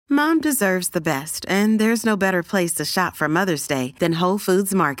Mom deserves the best, and there's no better place to shop for Mother's Day than Whole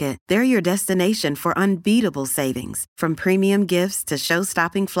Foods Market. They're your destination for unbeatable savings, from premium gifts to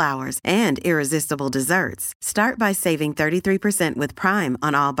show-stopping flowers and irresistible desserts. Start by saving 33% with Prime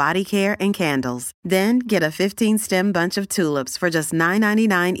on all body care and candles. Then get a 15-stem bunch of tulips for just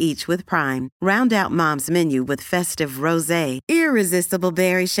 $9.99 each with Prime. Round out Mom's menu with festive rosé, irresistible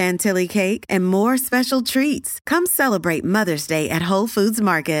berry chantilly cake, and more special treats. Come celebrate Mother's Day at Whole Foods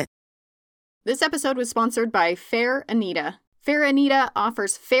Market. This episode was sponsored by Fair Anita. Fair Anita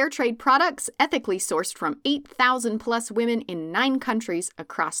offers fair trade products ethically sourced from 8,000 plus women in 9 countries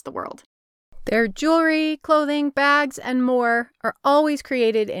across the world. Their jewelry, clothing, bags, and more are always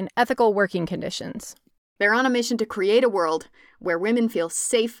created in ethical working conditions. They're on a mission to create a world where women feel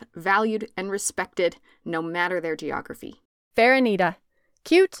safe, valued, and respected, no matter their geography. Fair Anita.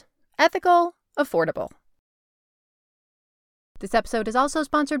 Cute, ethical, affordable. This episode is also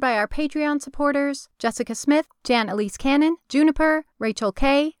sponsored by our Patreon supporters, Jessica Smith, Jan Elise Cannon, Juniper, Rachel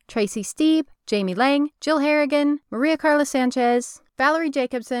Kay, Tracy Steeb, Jamie Lang, Jill Harrigan, Maria Carla Sanchez, Valerie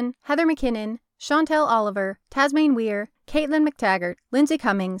Jacobson, Heather McKinnon, Chantel Oliver, Tasmane Weir, Caitlin McTaggart, Lindsay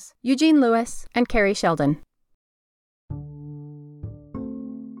Cummings, Eugene Lewis, and Carrie Sheldon.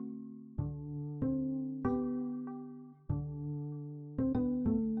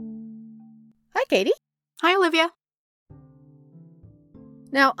 Hi, Katie. Hi, Olivia.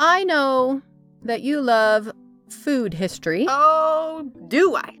 Now, I know that you love food history. Oh,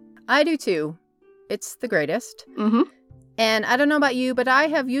 do I? I do too. It's the greatest. Mm-hmm. And I don't know about you, but I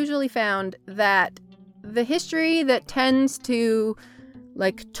have usually found that the history that tends to,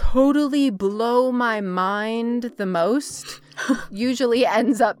 totally blow my mind the most usually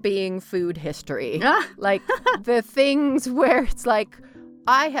ends up being food history. The things where it's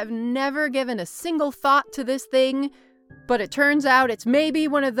I have never given a single thought to this thing, but it turns out it's maybe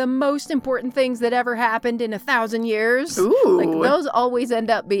one of the most important things that ever happened in 1,000 years. Ooh. Those always end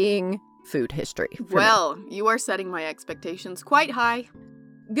up being food history. Well, you are setting my expectations quite high.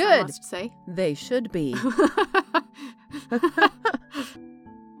 Good. I must say. They should be.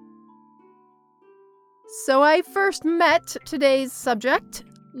 So I first met today's subject,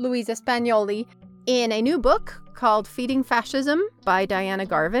 Louisa Spagnoli, in a new book called Feeding Fascism by Diana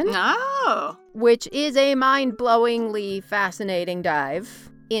Garvin. Oh. Which is a mind-blowingly fascinating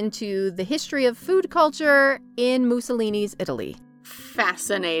dive into the history of food culture in Mussolini's Italy.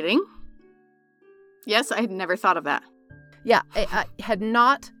 Fascinating. Yes, I had never thought of that. Yeah, I had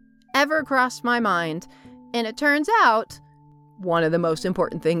not ever crossed my mind, and it turns out one of the most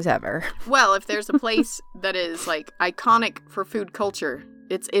important things ever. Well, if there's a place that is, iconic for food culture,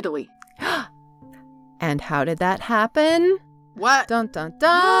 it's Italy. And how did that happen? What? Dun, dun,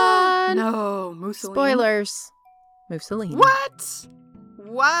 dun! No, Mussolini. Spoilers. Mussolini. What?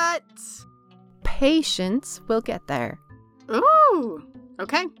 Patience, we'll get there. Ooh,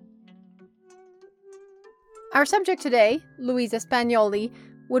 okay. Our subject today, Louisa Spagnoli,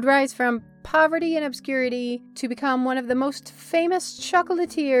 would rise from poverty and obscurity to become one of the most famous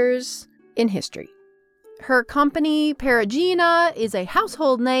chocolatiers in history. Her company, Perugina, is a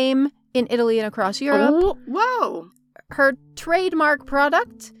household name in Italy and across Europe. Oh, whoa. Her trademark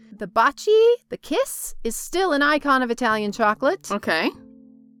product, the Baci, the Kiss, is still an icon of Italian chocolate. Okay.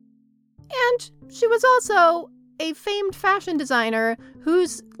 And she was also a famed fashion designer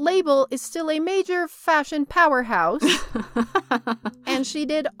whose label is still a major fashion powerhouse. And she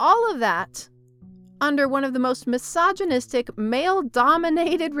did all of that under one of the most misogynistic,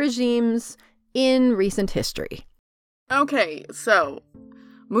 male-dominated regimes in recent history. Okay, so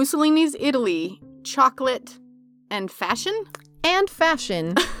Mussolini's Italy, chocolate and fashion? And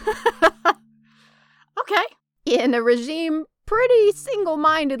fashion. Okay. In a regime pretty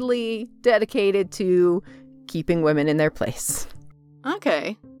single-mindedly dedicated to keeping women in their place.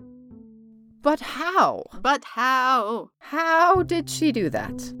 Okay. But how? How did she do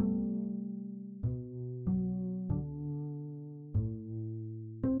that?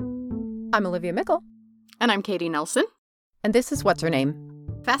 I'm Olivia Mickle. And I'm Katie Nelson. And this is What's Her Name?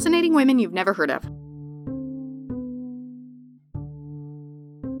 Fascinating women you've never heard of.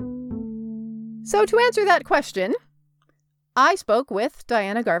 So to answer that question, I spoke with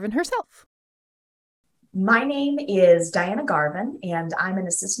Diana Garvin herself. My name is Diana Garvin, and I'm an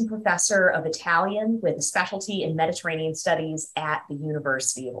assistant professor of Italian with a specialty in Mediterranean studies at the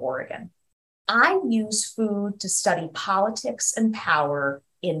University of Oregon. I use food to study politics and power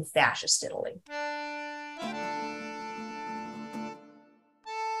in fascist Italy.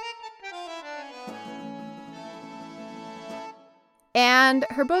 And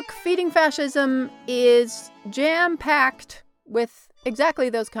her book, Feeding Fascism, is jam-packed with exactly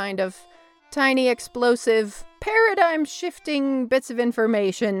those kind of tiny, explosive, paradigm-shifting bits of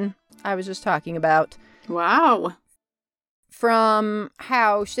information I was just talking about. Wow. From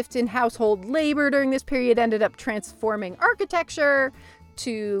how shifts in household labor during this period ended up transforming architecture,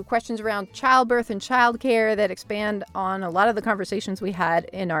 to questions around childbirth and childcare that expand on a lot of the conversations we had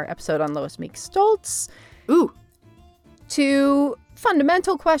in our episode on Lois Meeks Stoltz. Ooh. To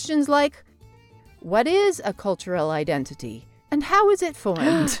fundamental questions like, what is a cultural identity and how is it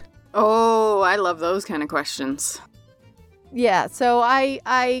formed? Oh, I love those kind of questions. Yeah, so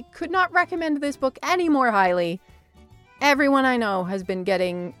I could not recommend this book any more highly. Everyone I know has been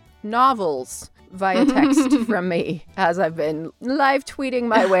getting novels via text from me as I've been live tweeting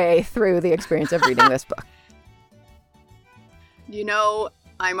my way through the experience of reading this book. You know,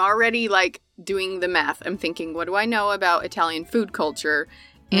 I'm already doing the math. I'm thinking, what do I know about Italian food culture?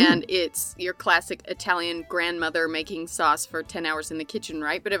 And it's your classic Italian grandmother making sauce for 10 hours in the kitchen,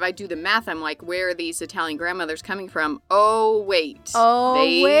 right? But if I do the math, I'm like, where are these Italian grandmothers coming from? Oh, wait.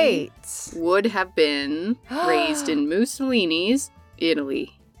 They would have been raised in Mussolini's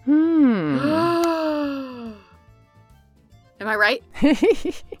Italy. Am I right?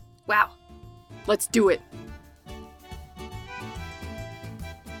 Wow. Let's do it.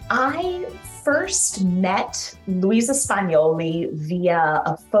 I first met Luisa Spagnoli via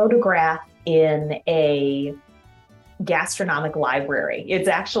a photograph in a gastronomic library. It's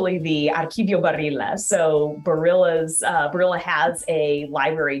actually the Archivio Barilla. So Barilla has a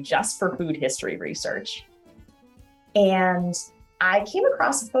library just for food history research. And I came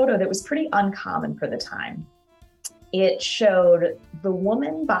across a photo that was pretty uncommon for the time. It showed the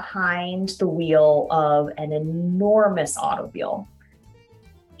woman behind the wheel of an enormous automobile.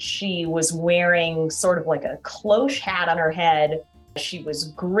 She was wearing sort of like a cloche hat on her head. She was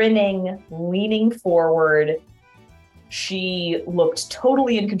grinning, leaning forward. She looked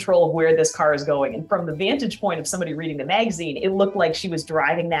totally in control of where this car is going. And from the vantage point of somebody reading the magazine, it looked like she was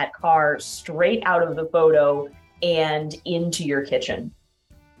driving that car straight out of the photo and into your kitchen.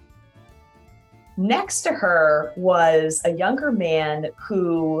 Next to her was a younger man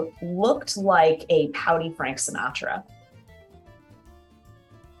who looked like a pouty Frank Sinatra.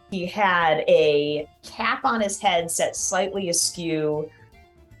 He had a cap on his head set slightly askew,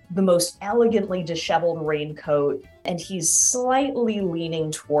 the most elegantly disheveled raincoat, and he's slightly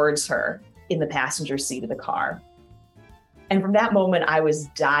leaning towards her in the passenger seat of the car. And from that moment, I was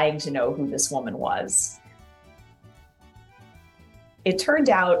dying to know who this woman was. It turned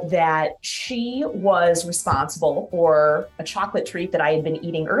out that she was responsible for a chocolate treat that I had been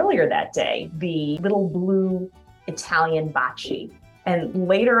eating earlier that day, the little blue Italian baci. And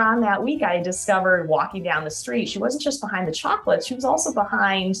later on that week, I discovered walking down the street, she wasn't just behind the chocolates, she was also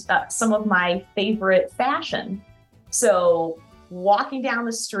behind some of my favorite fashion. So walking down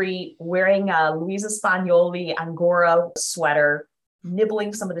the street, wearing a Luisa Spagnoli Angora sweater,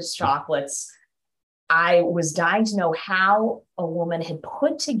 nibbling some of the chocolates, I was dying to know how a woman had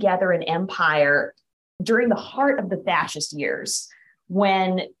put together an empire during the heart of the fascist years,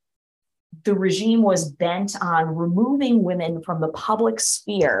 when the regime was bent on removing women from the public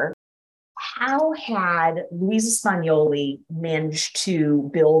sphere. How had Luisa Spagnoli managed to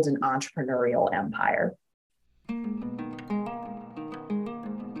build an entrepreneurial empire?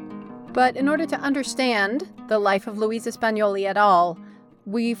 But in order to understand the life of Luisa Spagnoli at all,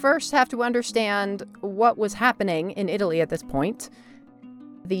 we first have to understand what was happening in Italy at this point,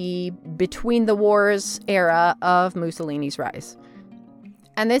 the between the wars era of Mussolini's rise.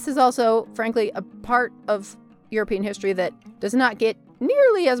 And this is also, frankly, a part of European history that does not get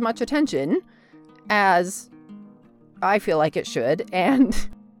nearly as much attention as I feel like it should. And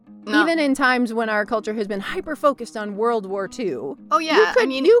even in times when our culture has been hyper-focused on World War II, oh yeah,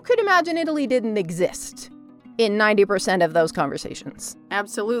 you could imagine Italy didn't exist in 90% of those conversations.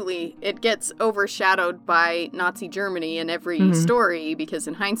 Absolutely. It gets overshadowed by Nazi Germany in every story, because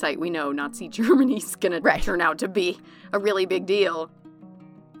in hindsight, we know Nazi Germany's going to turn out to be a really big deal.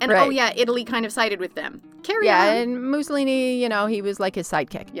 And oh yeah, Italy kind of sided with them. Carry on. Yeah, and Mussolini, he was like his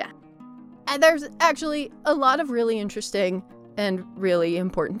sidekick. Yeah. And there's actually a lot of really interesting and really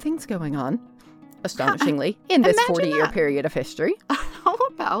important things going on, astonishingly, in this 40-year period of history. How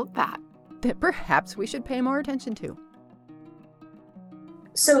about that? That perhaps we should pay more attention to.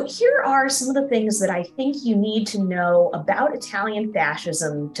 So here are some of the things that I think you need to know about Italian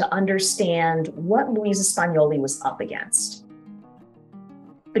fascism to understand what Luisa Spagnoli was up against.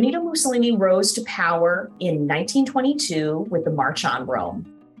 Benito Mussolini rose to power in 1922 with the March on Rome.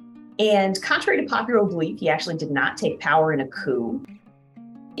 And contrary to popular belief, he actually did not take power in a coup.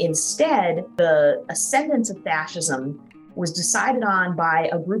 Instead, the ascendance of fascism was decided on by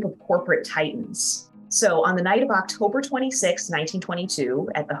a group of corporate titans. So on the night of October 26, 1922,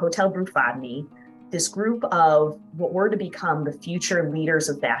 at the Hotel Brufadni, this group of what were to become the future leaders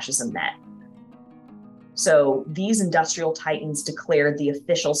of fascism met. So these industrial titans declared the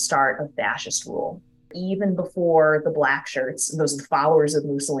official start of fascist rule, even before the black shirts, those are the followers of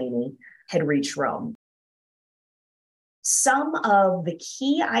Mussolini, had reached Rome. Some of the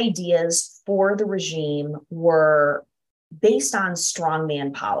key ideas for the regime were based on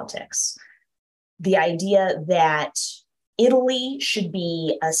strongman politics. The idea that Italy should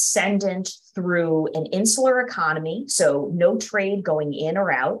be ascendant through an insular economy, so no trade going in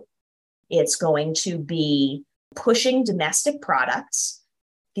or out. It's going to be pushing domestic products.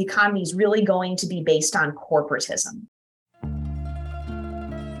 The economy is really going to be based on corporatism.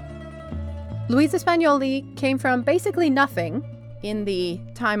 Luisa Spagnoli came from basically nothing in the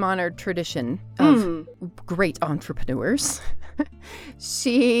time-honored tradition of great entrepreneurs.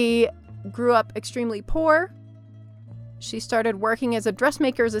 She grew up extremely poor. She started working as a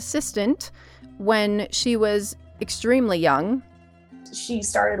dressmaker's assistant when she was extremely young. She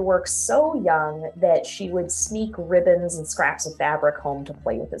started work so young that she would sneak ribbons and scraps of fabric home to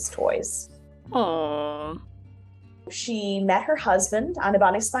play with as toys. Aww. She met her husband,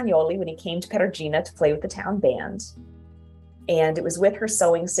 Annibale Spagnoli, when he came to Perugina to play with the town band. And it was with her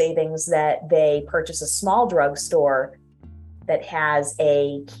sewing savings that they purchased a small drugstore that has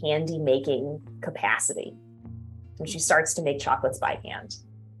a candy-making capacity. And she starts to make chocolates by hand.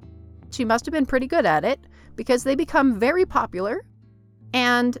 She must have been pretty good at it because they become very popular.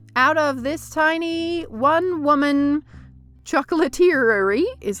 And out of this tiny one-woman chocolatieri,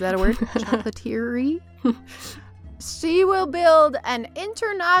 is that a word? Chocolatieri? She will build an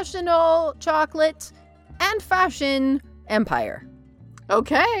international chocolate and fashion empire.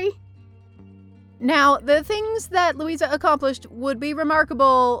 Okay. Now, the things that Luisa accomplished would be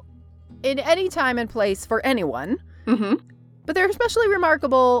remarkable in any time and place for anyone. Mm-hmm. But they're especially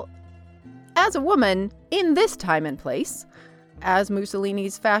remarkable as a woman in this time and place. As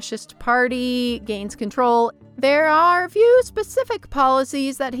Mussolini's fascist party gains control, there are a few specific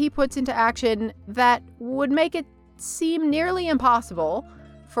policies that he puts into action that would make it seem nearly impossible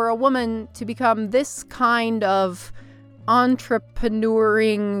for a woman to become this kind of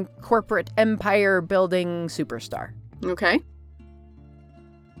entrepreneuring, corporate empire-building superstar. Okay.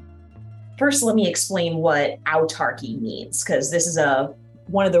 First, let me explain what autarky means, because this is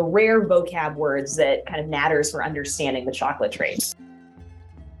one of the rare vocab words that kind of matters for understanding the chocolate trade.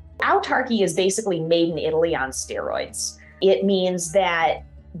 Autarky is basically made in Italy on steroids. It means that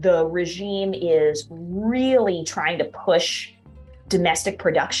the regime is really trying to push domestic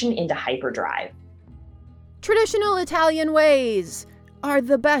production into hyperdrive. Traditional Italian ways are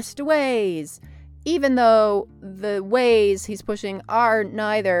the best ways, even though the ways he's pushing are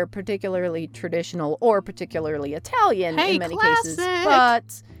neither particularly traditional or particularly Italian in many cases.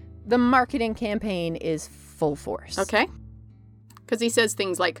 But the marketing campaign is full force. Okay. Because he says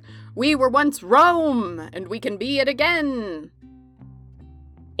things like, "We were once Rome, and we can be it again."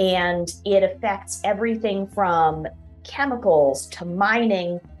 And it affects everything from chemicals to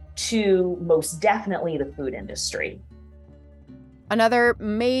mining to most definitely the food industry. Another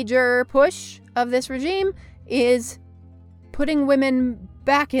major push of this regime is putting women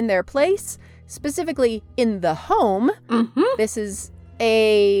back in their place, specifically in the home. Mm-hmm. This is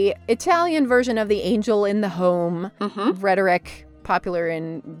a Italian version of the angel in the home rhetoric, popular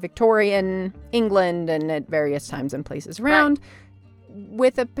in Victorian England and at various times and places around. Right.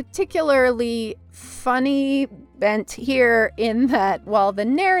 With a particularly funny bent here in that while the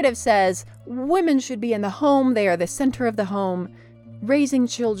narrative says women should be in the home, they are the center of the home, raising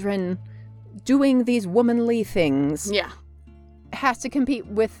children, doing these womanly things. Yeah. Has to compete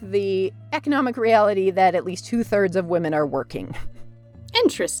with the economic reality that at least 2/3 of women are working.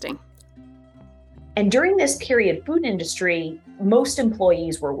 Interesting. And during this period, food industry, most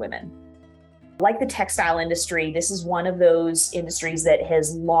employees were women. Like the textile industry, this is one of those industries that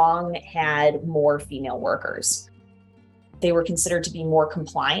has long had more female workers. They were considered to be more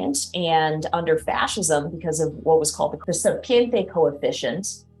compliant, and under fascism, because of what was called the sapiente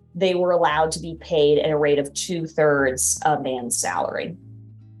coefficient, they were allowed to be paid at a rate of 2/3 a man's salary.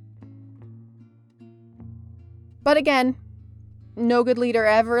 But again, no good leader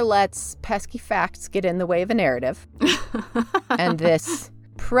ever lets pesky facts get in the way of a narrative. And this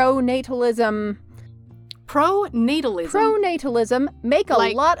pronatalism, make a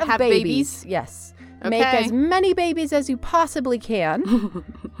lot of babies. Yes. Okay. Make as many babies as you possibly can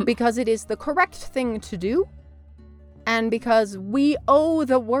because it is the correct thing to do. And because we owe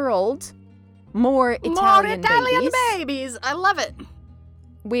the world more Italian babies. I love it.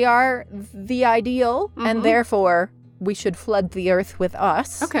 We are the ideal, and therefore we should flood the earth with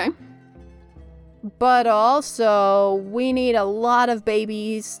us. Okay. But also, we need a lot of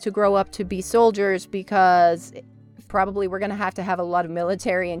babies to grow up to be soldiers because probably we're going to have a lot of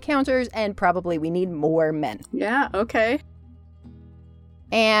military encounters, and probably we need more men. Yeah, okay.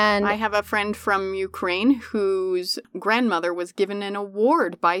 And I have a friend from Ukraine whose grandmother was given an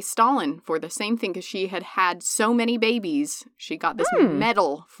award by Stalin for the same thing because she had had so many babies. She got this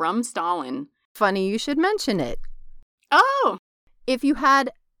medal from Stalin. Funny you should mention it. Oh! If you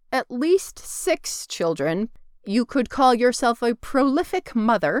had at least 6 children, you could call yourself a prolific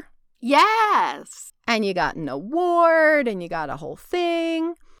mother. Yes! And you got an award, and you got a whole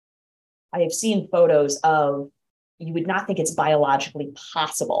thing. I have seen photos of, you would not think it's biologically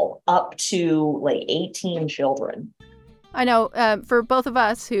possible, up to like 18 children. I know, for both of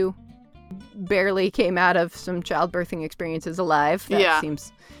us who barely came out of some childbirthing experiences alive, that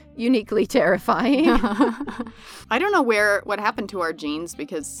seems uniquely terrifying. I don't know what happened to our genes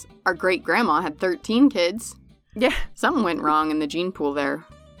because our great-grandma had 13 kids. Yeah. Something went wrong in the gene pool there.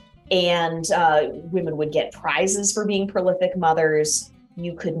 And women would get prizes for being prolific mothers.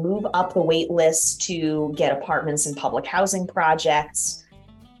 You could move up the wait list to get apartments in public housing projects.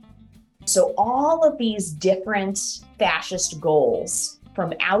 So all of these different fascist goals,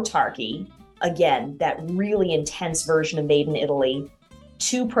 from autarky, again, that really intense version of Made in Italy,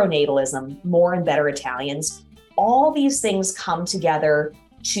 to pronatalism, more and better Italians, all these things come together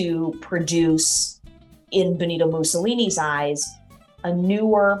to produce, in Benito Mussolini's eyes, a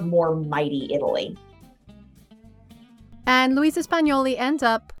newer, more mighty Italy. And Luisa Spagnoli ends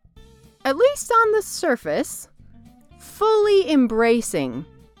up, at least on the surface, fully embracing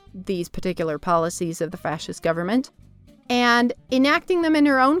these particular policies of the fascist government and enacting them in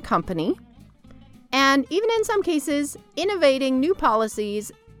her own company, and even in some cases, innovating new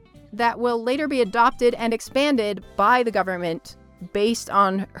policies that will later be adopted and expanded by the government based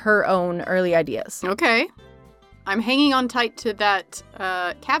on her own early ideas. Okay. I'm hanging on tight to that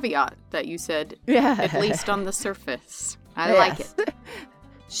caveat that you said, at least on the surface. I like it.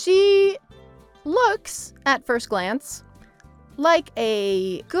 She looks, at first glance, like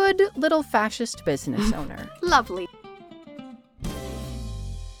a good little fascist business owner. Lovely.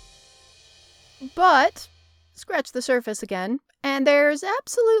 But, scratch the surface again, and there's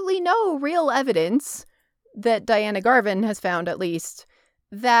absolutely no real evidence that Diana Garvin has found, at least,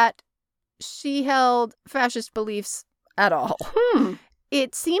 that she held fascist beliefs at all.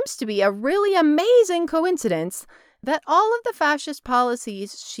 It seems to be a really amazing coincidence that all of the fascist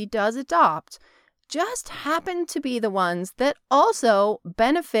policies she does adopt just happen to be the ones that also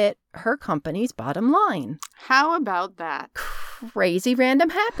benefit her company's bottom line. How about that? Crazy random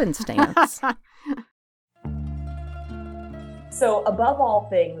happenstance. So above all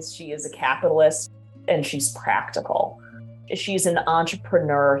things, she is a capitalist and she's practical. She's an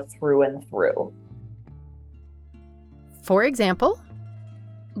entrepreneur through and through. For example,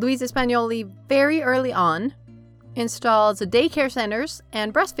 Luisa Spagnoli very early on installs daycare centers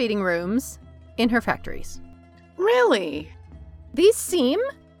and breastfeeding rooms in her factories. Really? These seem,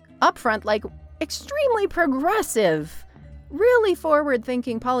 upfront, like extremely progressive, really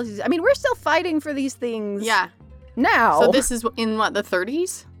forward-thinking policies. I mean, we're still fighting for these things now. So this is in, what, the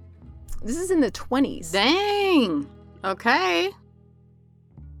 30s? This is in the 20s. Dang! Okay.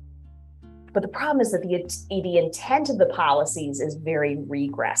 But the problem is that the intent of the policies is very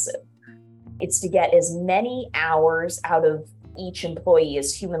regressive. It's to get as many hours out of each employee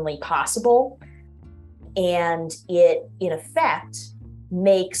as humanly possible. And it, in effect,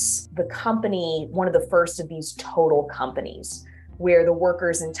 makes the company one of the first of these total companies, where the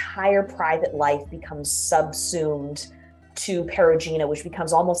worker's entire private life becomes subsumed to Perugina, which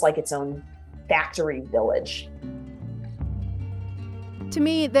becomes almost like its own factory village. To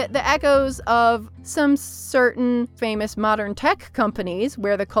me, the echoes of some certain famous modern tech companies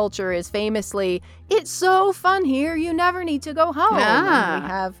where the culture is famously, it's so fun here, you never need to go home. And we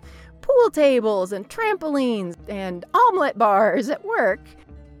have pool tables and trampolines and omelet bars at work.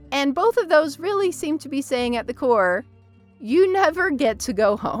 And both of those really seem to be saying at the core, you never get to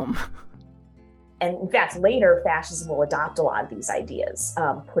go home. And in fact, later, fascism will adopt a lot of these ideas,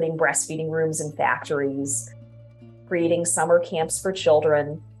 putting breastfeeding rooms in factories, creating summer camps for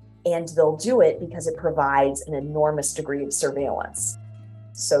children, and they'll do it because it provides an enormous degree of surveillance.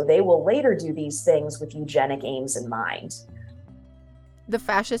 So they will later do these things with eugenic aims in mind. The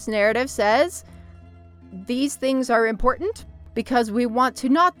fascist narrative says these things are important because we want to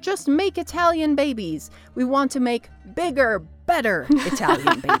not just make Italian babies, we want to make bigger, better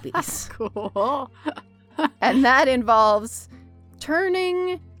Italian babies. Cool. And that involves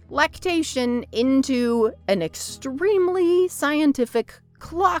turning lactation into an extremely scientific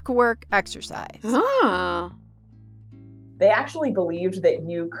clockwork exercise. Oh. They actually believed that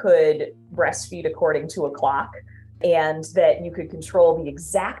you could breastfeed according to a clock and that you could control the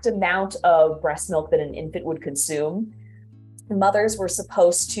exact amount of breast milk that an infant would consume. Mothers were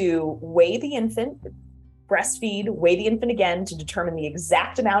supposed to weigh the infant, breastfeed, weigh the infant again to determine the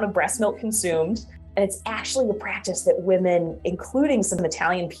exact amount of breast milk consumed. And it's actually a practice that women, including some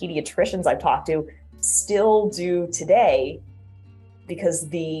Italian pediatricians I've talked to, still do today, because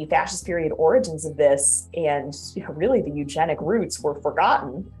the fascist period origins of this and really the eugenic roots were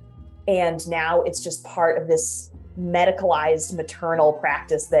forgotten. And now it's just part of this medicalized maternal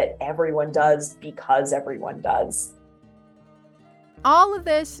practice that everyone does because everyone does. All of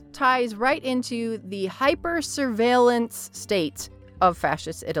this ties right into the hyper-surveillance state of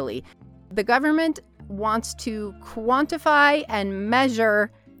fascist Italy. The government wants to quantify and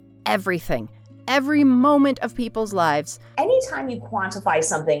measure everything, every moment of people's lives. Anytime you quantify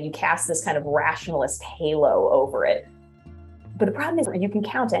something, you cast this kind of rationalist halo over it. But the problem is you can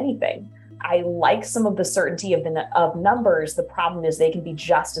count anything. I like some of the certainty of numbers. The problem is they can be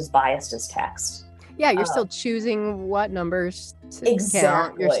just as biased as text. Yeah, you're still choosing what numbers to count.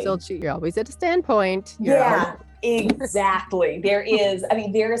 Exactly. You're always at a standpoint. Yeah, exactly. There is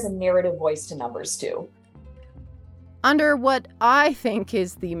a narrative voice to numbers too. Under what I think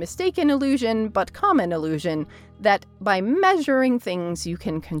is the mistaken illusion, but common illusion, that by measuring things you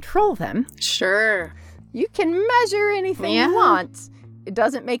can control them. Sure. You can measure anything you want. It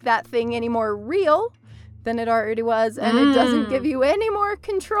doesn't make that thing any more real than it already was, and it doesn't give you any more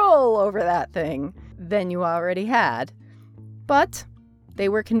control over that thing than you already had. But they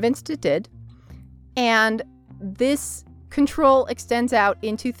were convinced it did. And this control extends out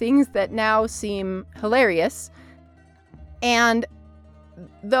into things that now seem hilarious. And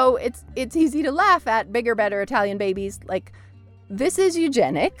though it's easy to laugh at bigger, better Italian babies, like, this is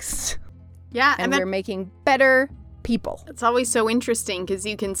eugenics. Yeah. And we're making better people. It's always so interesting because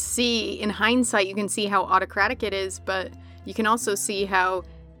you can see, in hindsight, you can see how autocratic it is, but you can also see how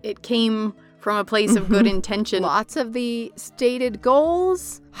it came from a place of good intention. Lots of the stated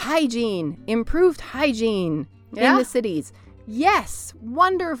goals: hygiene, improved hygiene in the cities. Yes,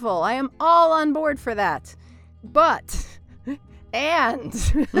 wonderful. I am all on board for that. But, and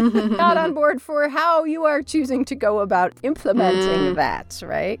not on board for how you are choosing to go about implementing that,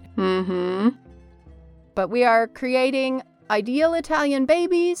 right? Mm-hmm. But we are creating ideal Italian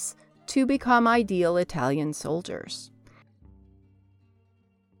babies to become ideal Italian soldiers.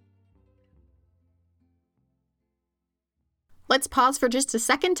 Let's pause for just a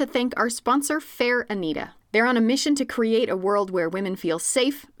second to thank our sponsor, Fair Anita. They're on a mission to create a world where women feel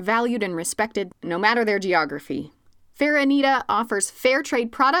safe, valued, and respected, no matter their geography. Fair Anita offers fair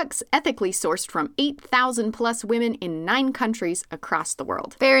trade products ethically sourced from 8,000 plus women in 9 countries across the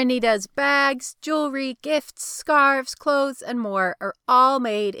world. Fair Anita's bags, jewelry, gifts, scarves, clothes, and more are all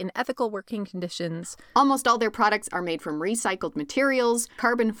made in ethical working conditions. Almost all their products are made from recycled materials,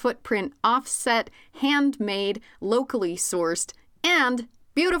 carbon footprint offset, handmade, locally sourced, and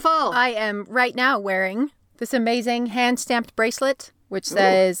beautiful. I am right now wearing this amazing hand-stamped bracelet, which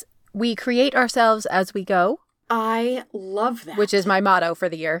says, "We create ourselves as we go." I love that. Which is my motto for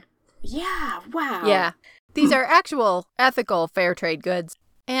the year. Yeah, wow. Yeah. These are actual, ethical, fair trade goods.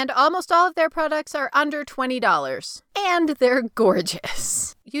 And almost all of their products are under $20. And they're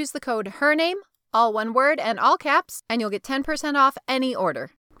gorgeous. Use the code HERNAME, all one word and all caps, and you'll get 10% off any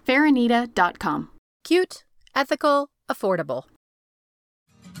order. Fairanita.com. Cute, ethical, affordable.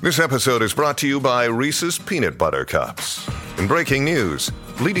 This episode is brought to you by Reese's Peanut Butter Cups. In breaking news,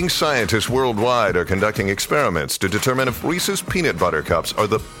 leading scientists worldwide are conducting experiments to determine if Reese's Peanut Butter Cups are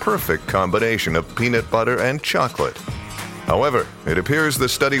the perfect combination of peanut butter and chocolate. However, it appears the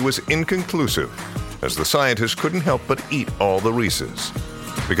study was inconclusive, as the scientists couldn't help but eat all the Reese's.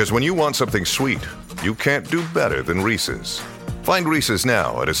 Because when you want something sweet, you can't do better than Reese's. Find Reese's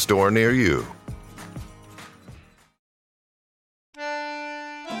now at a store near you.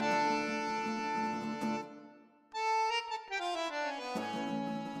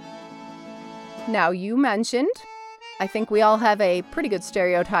 Now, you mentioned, I think we all have a pretty good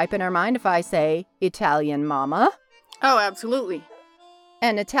stereotype in our mind if I say Italian mama. Oh, absolutely.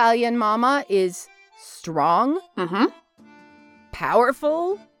 An Italian mama is strong,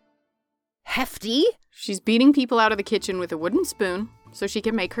 powerful, hefty. She's beating people out of the kitchen with a wooden spoon so she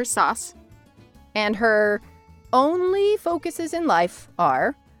can make her sauce. And her only focuses in life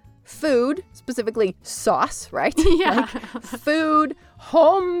are food, specifically sauce, right? Yeah. Like, food,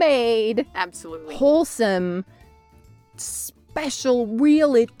 homemade, Absolutely. wholesome, special,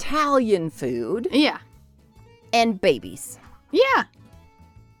 real Italian food, Yeah. and babies. Yeah.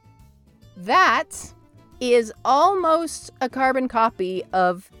 That is almost a carbon copy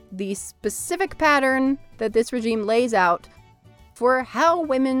of the specific pattern that this regime lays out for how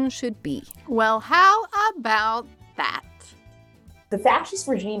women should be. Well, how about that? The fascist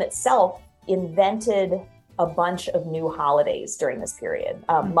regime itself invented a bunch of new holidays during this period.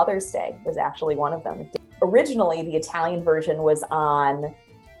 Mother's Day was actually one of them. Originally, the Italian version was on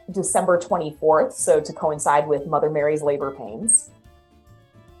December 24th, so to coincide with Mother Mary's labor pains.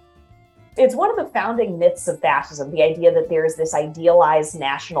 It's one of the founding myths of fascism, the idea that there's this idealized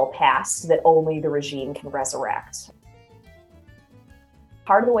national past that only the regime can resurrect.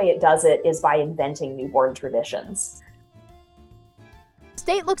 Part of the way it does it is by inventing newborn traditions.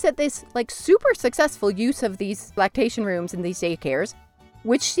 State looks at this like super successful use of these lactation rooms and these daycares,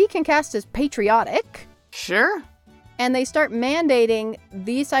 which she can cast as patriotic, Sure. and they start mandating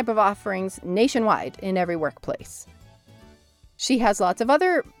these type of offerings nationwide in every workplace. She has lots of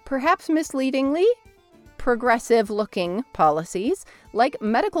other, perhaps misleadingly, progressive-looking policies, like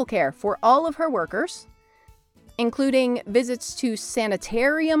medical care for all of her workers, including visits to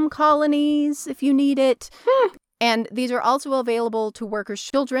sanitarium colonies if you need it. And these are also available to workers'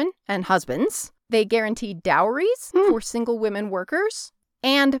 children and husbands. They guarantee dowries for single women workers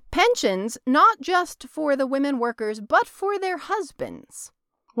and pensions, not just for the women workers, but for their husbands.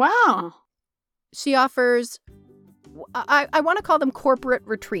 Wow. She offers, I want to call them corporate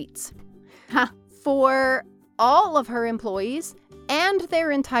retreats Huh. for all of her employees and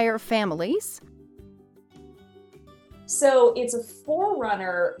their entire families. So it's a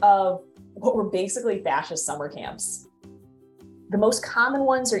forerunner of what were basically fascist summer camps. The most common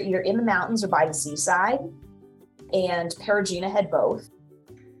ones are either in the mountains or by the seaside, and Perugina had both,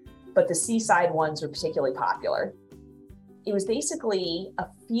 but the seaside ones were particularly popular. It was basically a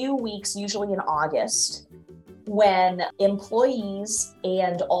few weeks, usually in August, when employees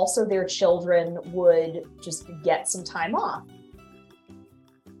and also their children would just get some time off.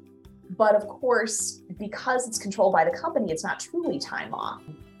 But of course, because it's controlled by the company, it's not truly time off.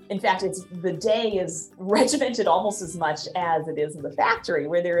 In fact, the day is regimented almost as much as it is in the factory,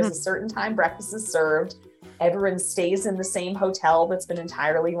 where there is a certain time breakfast is served. Everyone stays in the same hotel that's been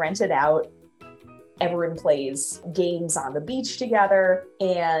entirely rented out. Everyone plays games on the beach together,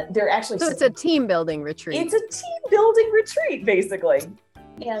 and they're actually... So it's a team building retreat. It's a team building retreat, basically.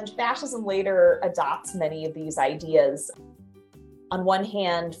 And fascism later adopts many of these ideas. On one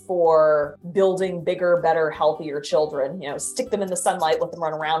hand, for building bigger, better, healthier children, stick them in the sunlight, let them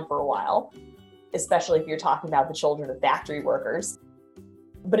run around for a while, especially if you're talking about the children of factory workers.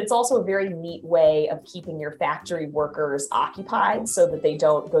 But it's also a very neat way of keeping your factory workers occupied so that they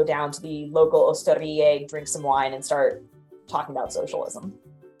don't go down to the local osteria, drink some wine, and start talking about socialism.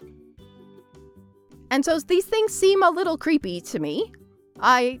 And so these things seem a little creepy to me.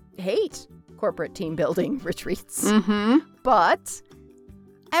 I hate corporate team building retreats. Mm-hmm. But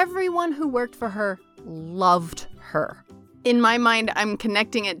everyone who worked for her loved her. In my mind, I'm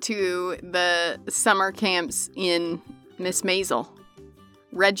connecting it to the summer camps in Miss Maisel.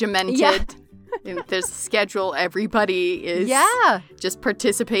 Regimented. Yeah. There's a schedule. Everybody is just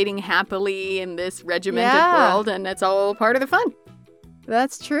participating happily in this regimented world, and it's all part of the fun.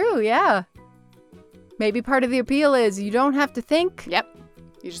 That's true, yeah. Maybe part of the appeal is you don't have to think. Yep.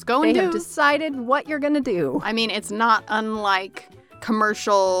 You just go and They do. have decided what you're going to do. I mean, it's not unlike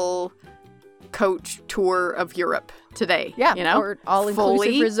commercial coach tour of Europe today. Yeah, or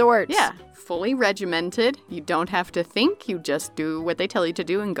all-inclusive resorts. Yeah, fully regimented. You don't have to think. You just do what they tell you to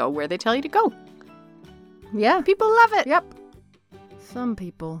do and go where they tell you to go. Yeah. People love it. Yep. Some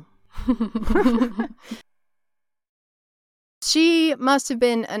people. She must have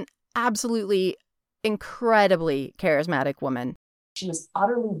been an absolutely incredibly charismatic woman. She was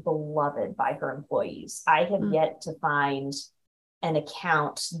utterly beloved by her employees. I have yet to find an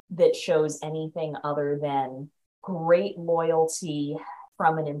account that shows anything other than great loyalty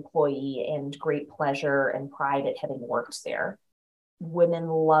from an employee and great pleasure and pride at having worked there. Women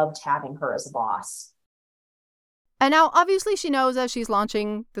loved having her as a boss. And now, obviously, she knows as she's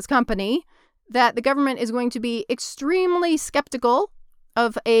launching this company that the government is going to be extremely skeptical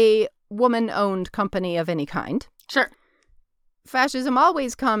of a woman-owned company of any kind. Sure. Fascism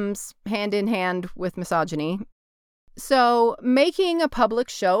always comes hand in hand with misogyny. So making a public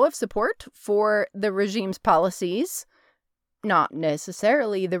show of support for the regime's policies, not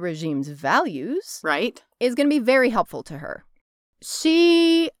necessarily the regime's values, Right. is going to be very helpful to her.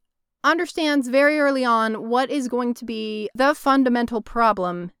 She understands very early on what is going to be the fundamental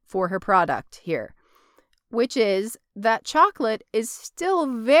problem for her product here, which is that chocolate is still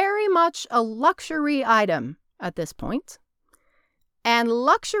very much a luxury item at this point. And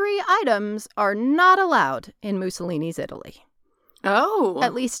luxury items are not allowed in Mussolini's Italy. Oh.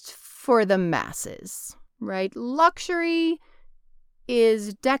 At least for the masses, right? Luxury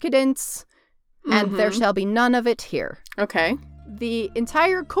is decadence, and there shall be none of it here. Okay. The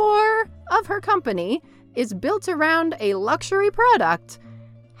entire core of her company is built around a luxury product.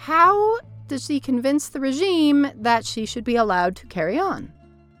 How does she convince the regime that she should be allowed to carry on?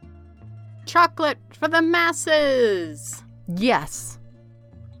 Chocolate for the masses. Yes.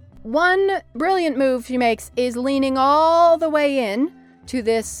 One brilliant move she makes is leaning all the way in to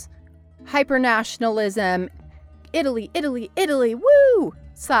this hyper-nationalism, Italy, Italy, Italy, woo,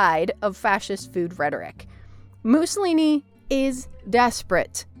 side of fascist food rhetoric. Mussolini is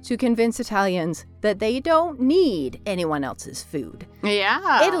desperate to convince Italians that they don't need anyone else's food.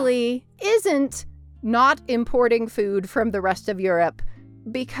 Yeah. Italy isn't not importing food from the rest of Europe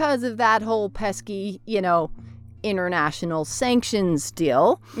because of that whole pesky, international sanctions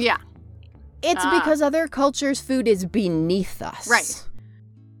deal. Yeah. It's because other cultures' food is beneath us. Right.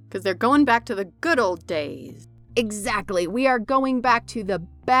 Because they're going back to the good old days. Exactly. We are going back to the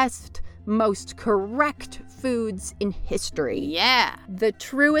best, most correct foods in history. Yeah. The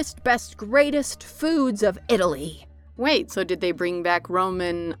truest, best, greatest foods of Italy. Wait, so did they bring back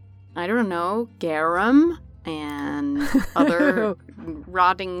Roman, I don't know, garum and other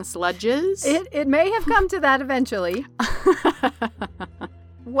rotting sludges? It may have come to that eventually.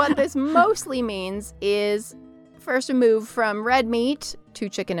 What this mostly means is first a move from red meat to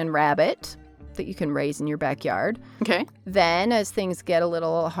chicken and rabbit that you can raise in your backyard. Okay. Then, as things get a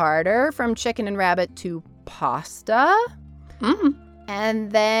little harder, from chicken and rabbit to pasta.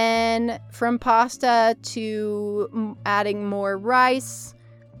 And then from pasta to adding more rice,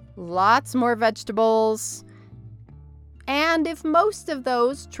 lots more vegetables. And if most of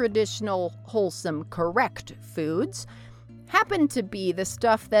those traditional, wholesome, correct foods happen to be the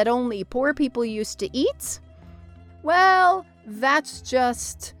stuff that only poor people used to eat, well, that's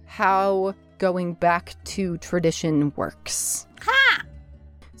just how going back to tradition works. Ha!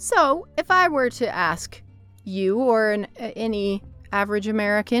 So, if I were to ask you or any average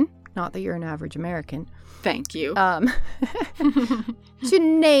American, not that you're an average American, Thank you. to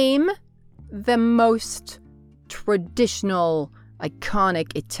name the most traditional,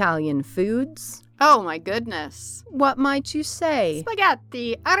 iconic Italian foods, oh my goodness. what might you say?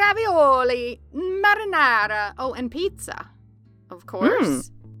 Spaghetti, ravioli, marinara. Oh, and pizza, of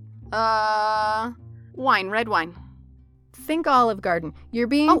course. Wine, red wine. Think Olive Garden. You're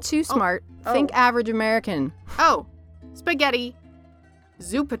being too smart. Think average American. Oh, spaghetti,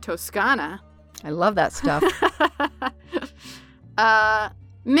 zuppa toscana. I love that stuff.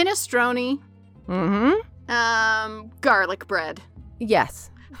 Minestrone. Garlic bread. Yes.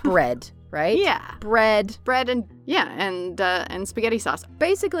 Bread, right? Yeah. Bread. Bread and spaghetti sauce.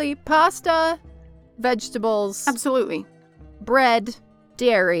 Basically, pasta, vegetables, Absolutely. bread,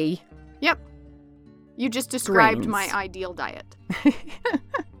 dairy. Yep. You just described Grains. my ideal diet.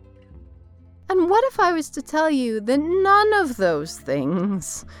 And what if I was to tell you that none of those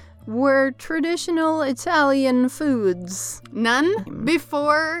things were traditional Italian foods? None?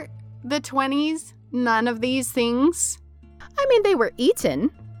 Before the 20s? None of these things? I mean, they were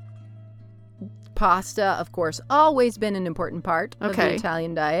eaten. Pasta, of course, always been an important part of the Okay.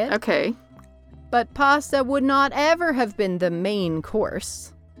 Italian diet. Okay. But pasta would not ever have been the main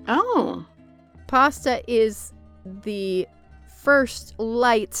course. Oh. Pasta is the first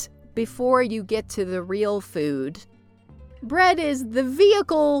light before you get to the real food. Bread is the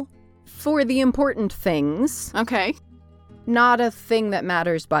vehicle for the important things, Okay. not a thing that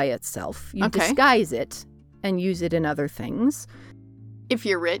matters by itself. You Okay. disguise it and use it in other things. If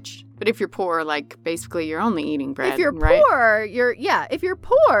you're rich. But if you're poor, like, basically you're only eating bread, If you're right? poor, if you're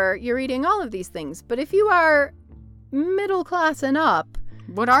poor, you're eating all of these things. But if you are middle class and up,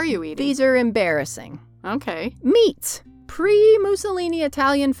 What are you eating? these are embarrassing. Okay. Meat. Pre-Mussolini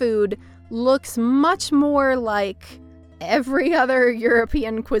Italian food looks much more like every other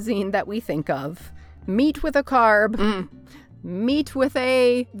European cuisine that we think of. Meat with a carb, meat with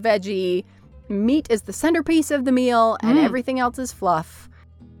a veggie. Meat is the centerpiece of the meal, and everything else is fluff.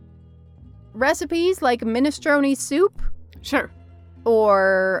 Recipes like minestrone soup Sure.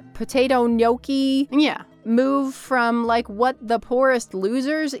 or potato gnocchi Yeah. move from like what the poorest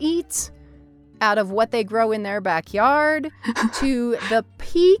losers eat out of what they grow in their backyard to the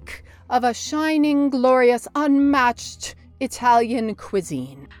peak of a shining, glorious, unmatched Italian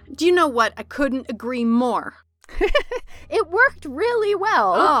cuisine. Do you know what? I couldn't agree more. It worked really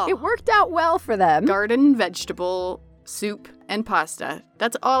well. Oh. It worked out well for them. Garden vegetable, soup, and pasta.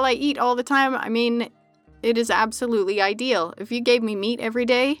 That's all I eat all the time. I mean, it is absolutely ideal. If you gave me meat every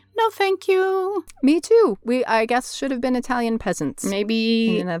day, no thank you. Me too. We, I guess, should have been Italian peasants.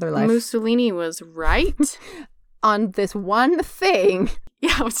 Maybe in another life. Mussolini was right. On this one thing.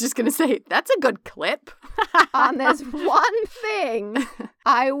 Yeah, I was just going to say, that's a good clip. On this one thing,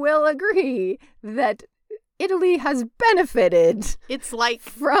 I will agree that Italy has benefited It's like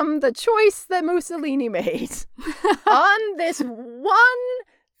from the choice that Mussolini made. On this one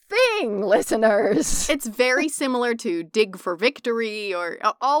thing, listeners. it's very similar to Dig for Victory or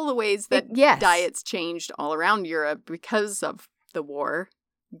all the ways that Yes. diets changed all around Europe because of the war.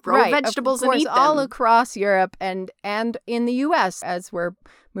 Grow Right, vegetables of course, and eat them. all across Europe and in the U.S. as we're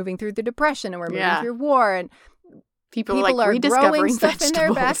moving through the Depression and we're moving through war and People people are are rediscovering growing stuff vegetables. in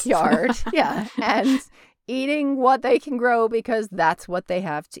their backyard. Yeah, and eating what they can grow because that's what they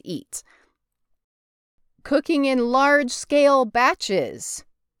have to eat. Cooking in large-scale batches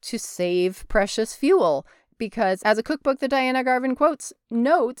to save precious fuel. Because as a cookbook that Diana Garvin quotes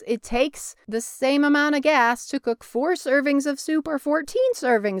notes, it takes the same amount of gas to cook 4 servings of soup or 14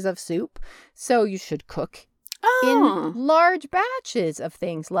 servings of soup. So you should cook Oh, in large batches of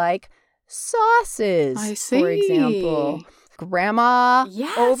things like sauces, I see. for example. Grandma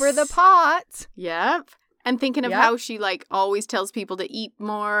Yes. over the pot. Yep. And thinking of Yep. how she always tells people to eat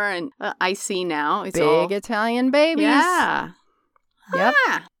more, and I see now. It's Big all Italian babies. yeah. Yep.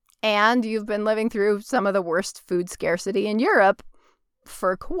 Ah. And you've been living through some of the worst food scarcity in Europe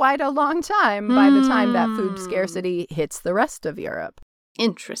for quite a long time by the time that food scarcity hits the rest of Europe.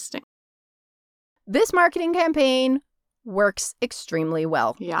 Interesting. This marketing campaign works extremely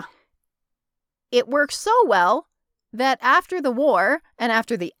well. Yeah. It works so well that after the war and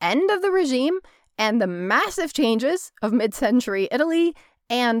after the end of the regime and the massive changes of mid-century Italy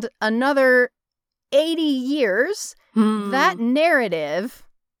and another 80 years, that narrative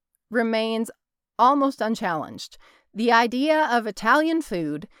remains almost unchallenged. The idea of Italian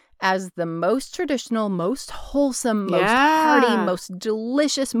food as the most traditional, most wholesome, most hearty, most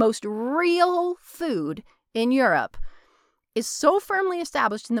delicious, most real food in Europe is so firmly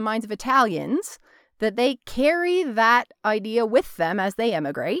established in the minds of Italians that they carry that idea with them as they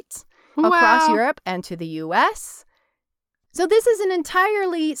emigrate across Europe and to the US. So this is an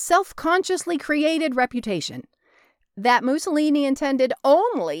entirely self-consciously created reputation that Mussolini intended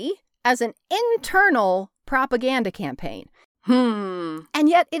only as an internal propaganda campaign. And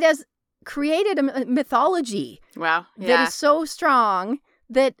yet it has created a mythology Wow. that is so strong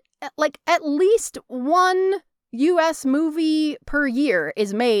that at least one U.S. movie per year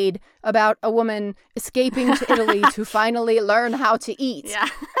is made about a woman escaping to Italy to finally learn how to eat. Yeah.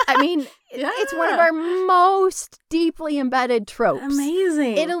 I mean, it's one of our most deeply embedded tropes.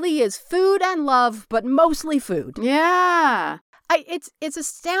 Amazing. Italy is food and love, but mostly food. Yeah. It's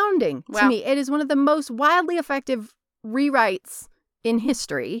astounding to Wow. me. It is one of the most wildly effective rewrites in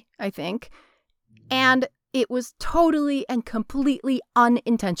history, I think. And it was totally and completely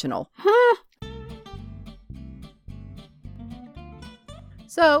unintentional.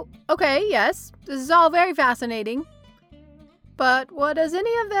 So, okay, yes, this is all very fascinating. But what does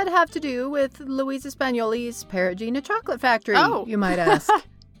any of that have to do with Luisa Spagnoli's Perugina chocolate factory, you might ask?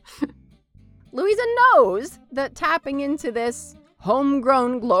 Luisa knows that tapping into this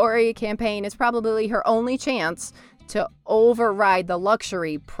homegrown glory campaign is probably her only chance to override the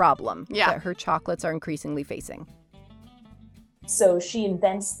luxury problem that her chocolates are increasingly facing. So she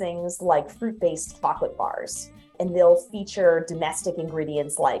invents things like fruit-based chocolate bars, and they'll feature domestic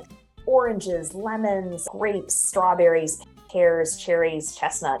ingredients like oranges, lemons, grapes, strawberries, pears, cherries,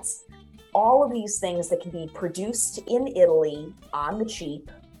 chestnuts. All of these things that can be produced in Italy on the cheap.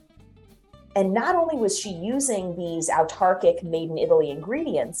 And not only was she using these autarkic made-in-Italy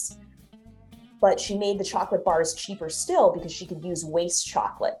ingredients, but she made the chocolate bars cheaper still because she could use waste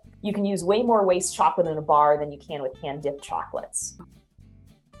chocolate. You can use way more waste chocolate in a bar than you can with hand-dipped chocolates.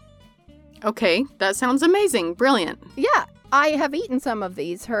 Okay, that sounds amazing. Brilliant. Yeah, I have eaten some of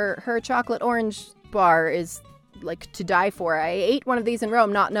these. Her chocolate orange bar is like to die for. I ate one of these in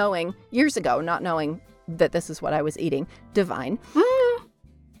Rome years ago, not knowing that this is what I was eating. Divine.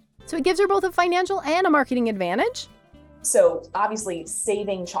 So it gives her both a financial and a marketing advantage. So obviously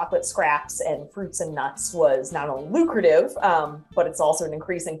saving chocolate scraps and fruits and nuts was not only lucrative, but it's also an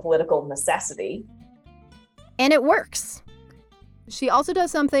increasing political necessity. And it works. She also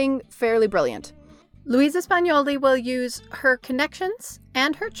does something fairly brilliant. Luisa Spagnoli will use her connections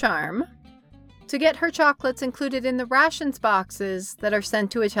and her charm to get her chocolates included in the rations boxes that are sent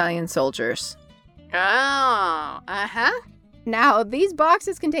to Italian soldiers. Oh, uh-huh. Now, these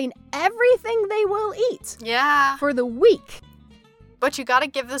boxes contain everything they will eat. Yeah. For the week. But you gotta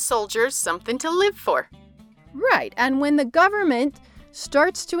give the soldiers something to live for. Right, and when the government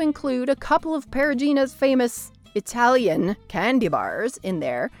starts to include a couple of Perugina's famous Italian candy bars in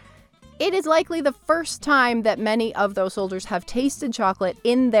there, it is likely the first time that many of those soldiers have tasted chocolate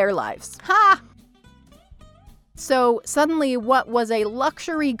in their lives. Ha! So suddenly what was a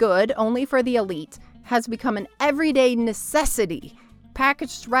luxury good only for the elite has become an everyday necessity,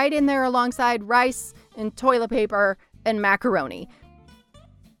 packaged right in there alongside rice and toilet paper and macaroni.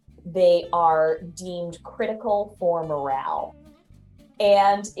 They are deemed critical for morale.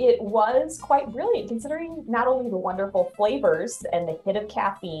 And it was quite brilliant, considering not only the wonderful flavors and the hit of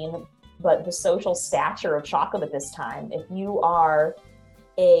caffeine, but the social stature of chocolate at this time. If you are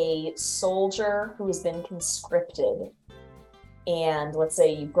a soldier who has been conscripted, and let's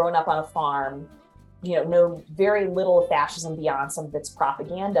say you've grown up on a farm, know very little of fascism beyond some of its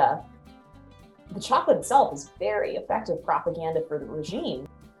propaganda, the chocolate itself is very effective propaganda for the regime.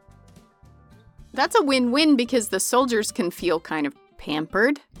 That's a win-win because the soldiers can feel kind of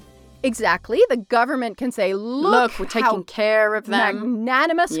pampered. Exactly. The government can say, look we're taking care of them.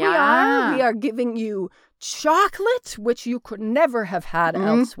 Magnanimous we are. We are giving you chocolate, which you could never have had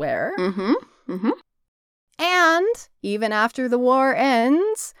elsewhere. Mm-hmm. Mm-hmm. And even after the war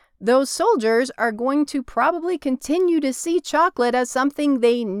ends, those soldiers are going to probably continue to see chocolate as something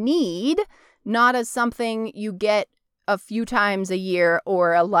they need, not as something you get a few times a year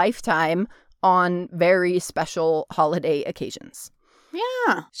or a lifetime on very special holiday occasions.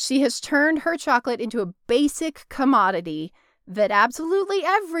 Yeah. She has turned her chocolate into a basic commodity that absolutely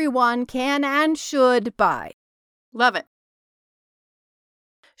everyone can and should buy. Love it.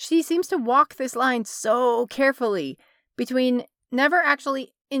 She seems to walk this line so carefully between never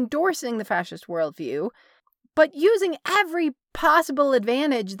actually endorsing the fascist worldview, but using every possible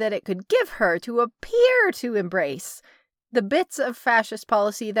advantage that it could give her to appear to embrace the bits of fascist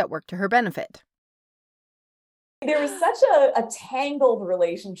policy that work to her benefit. There was such a tangled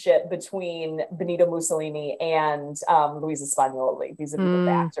relationship between Benito Mussolini and Luisa Spagnoli vis-a-vis the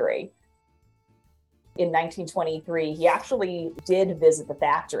factory. In 1923, he actually did visit the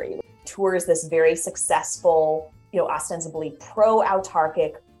factory, tours this very successful, ostensibly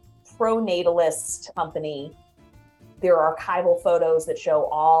pro-autarkic, pro-natalist company. There are archival photos that show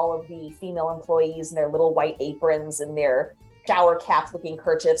all of the female employees in their little white aprons and their shower cap looking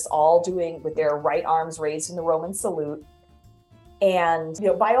kerchiefs, all doing with their right arms raised in the Roman salute. And,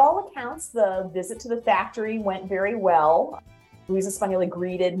 by all accounts, the visit to the factory went very well. Luisa Spagnoli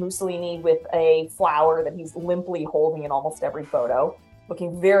greeted Mussolini with a flower that he's limply holding in almost every photo,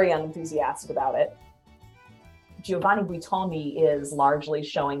 looking very unenthusiastic about it. Giovanni Buitoni is largely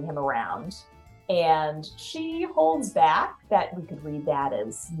showing him around. And she holds back that we could read that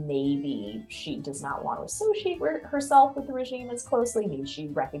as maybe she does not want to associate herself with the regime as closely. Maybe she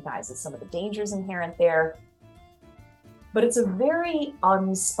recognizes some of the dangers inherent there. But it's a very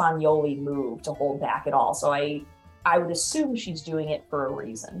un-Spagnoli move to hold back at all. So I would assume she's doing it for a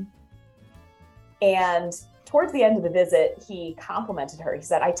reason. And towards the end of the visit, he complimented her. He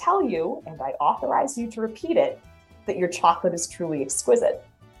said, "I tell you, and I authorize you to repeat it, that your chocolate is truly exquisite."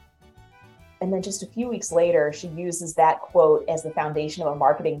 And then just a few weeks later, she uses that quote as the foundation of a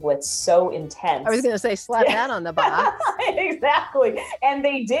marketing blitz so intense. I was going to say, slap that on the box. Exactly. And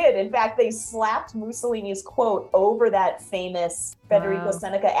they did. In fact, they slapped Mussolini's quote over that famous Federico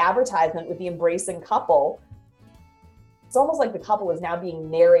Seneca advertisement with the embracing couple. It's almost like the couple is now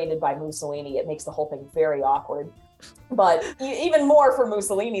being narrated by Mussolini. It makes the whole thing very awkward. But even more for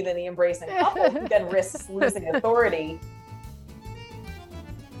Mussolini than the embracing couple, who then risks losing authority.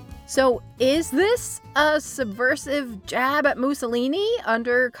 So is this a subversive jab at Mussolini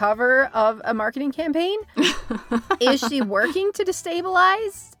under cover of a marketing campaign? Is she working to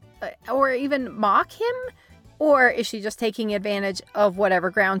destabilize or even mock him? Or is she just taking advantage of whatever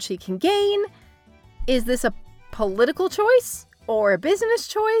ground she can gain? Is this a political choice or a business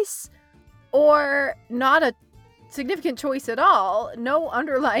choice or not a significant choice at all? No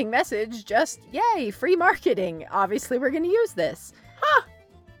underlying message, just yay, free marketing. Obviously, we're going to use this. Huh.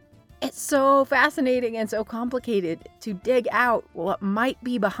 It's so fascinating and so complicated to dig out what might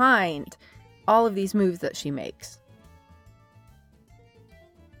be behind all of these moves that she makes.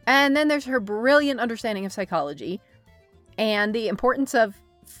 And then there's her brilliant understanding of psychology and the importance of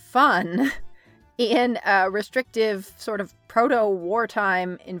fun in a restrictive sort of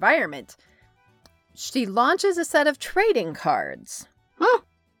proto-wartime environment. She launches a set of trading cards. Huh.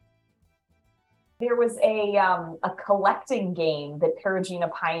 There was a collecting game that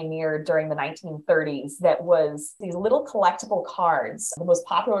Perugina pioneered during the 1930s that was these little collectible cards. The most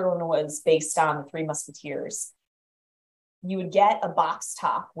popular one was based on the Three Musketeers. You would get a box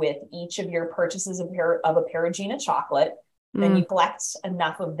top with each of your purchases of a Perugina chocolate. Then you collect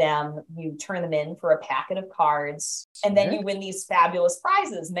enough of them, you turn them in for a packet of cards, and then you win these fabulous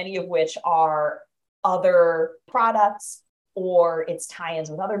prizes, many of which are other products, or it's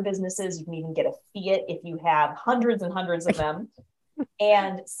tie-ins with other businesses. You can even get a Fiat if you have hundreds and hundreds of them.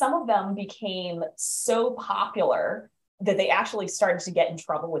 And some of them became so popular that they actually started to get in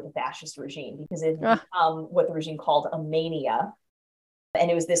trouble with the fascist regime because it had become what the regime called a mania. And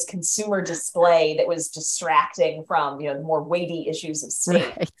it was this consumer display that was distracting from, the more weighty issues of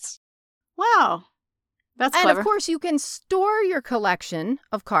state. Right. Wow. That's and clever. Of course, you can store your collection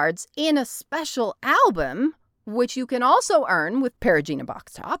of cards in a special album, which you can also earn with Perugina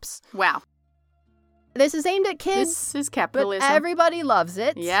box tops. Wow. This is aimed at kids. This is capitalism. But everybody loves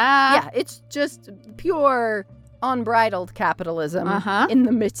it. Yeah. Yeah, it's just pure unbridled capitalism in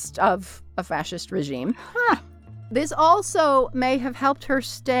the midst of a fascist regime. Huh. This also may have helped her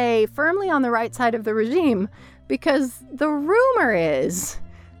stay firmly on the right side of the regime because the rumor is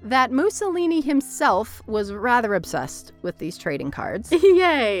that Mussolini himself was rather obsessed with these trading cards.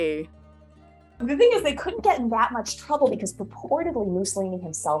 Yay. The thing is, they couldn't get in that much trouble because purportedly Mussolini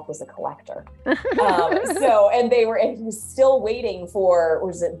himself was a collector. And he was still waiting for,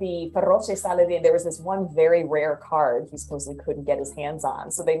 was it the Feroce Saladin? There was this one very rare card he supposedly couldn't get his hands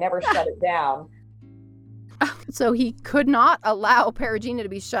on, so they never shut it down. So he could not allow Perugina to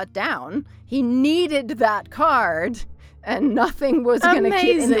be shut down. He needed that card, and nothing was going to get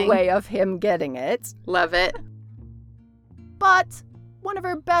in the way of him getting it. Love it. But one of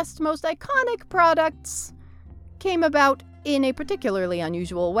her best, most iconic products came about in a particularly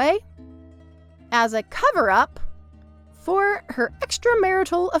unusual way as a cover-up for her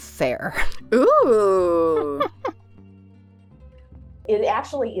extramarital affair. Ooh. It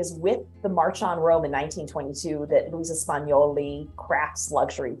actually is with the March on Rome in 1922 that Luisa Spagnoli crafts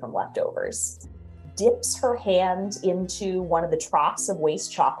luxury from leftovers. Dips her hand into one of the troughs of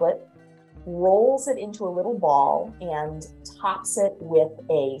waste chocolate, rolls it into a little ball, and tops it with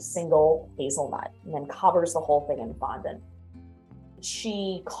a single hazelnut, and then covers the whole thing in fondant.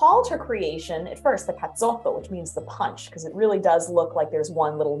 She called her creation at first the cazzotto, which means the punch, because it really does look like there's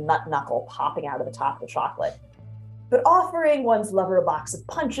one little nut knuckle popping out of the top of the chocolate. But offering one's lover a box of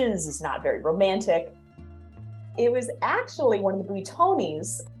punches is not very romantic. It was actually one of the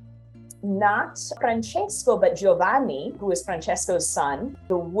Buitonis, not Francesco, but Giovanni, who was Francesco's son,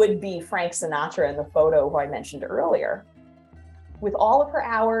 the would-be Frank Sinatra in the photo who I mentioned earlier. With all of her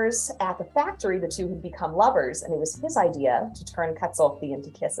hours at the factory, the two had become lovers, and it was his idea to turn cazzotti into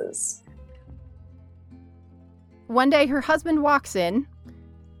kisses. One day, her husband walks in,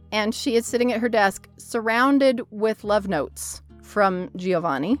 and she is sitting at her desk, surrounded with love notes from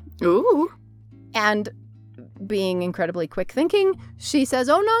Giovanni. Ooh. And being incredibly quick thinking, she says,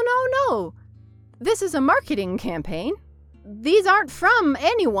 "Oh, no. This is a marketing campaign. These aren't from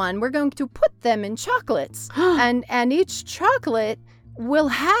anyone. We're going to put them in chocolates. and each chocolate will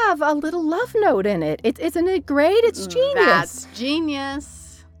have a little love note in it. Isn't it great? It's genius." That's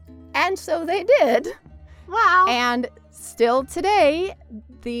genius. And so they did. Wow. And still today,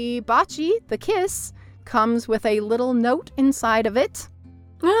 the baci, the kiss, comes with a little note inside of it.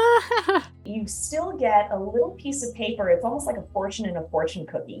 You still get a little piece of paper. It's almost like a fortune in a fortune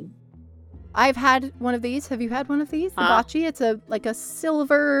cookie. I've had one of these. Have you had one of these? The baci. It's like a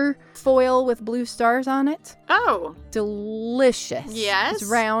silver foil with blue stars on it. Oh. Delicious. Yes. It's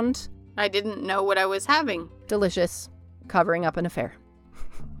round. I didn't know what I was having. Delicious. Covering up an affair.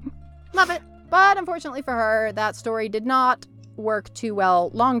 Love it. But unfortunately for her, that story did not work too well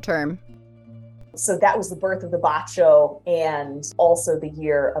long term. So that was the birth of the bacio and also the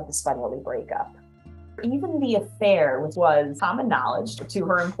year of the Spagnoli breakup. Even the affair, which was common knowledge to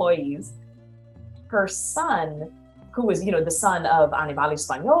her employees, her son, who was, the son of Annibale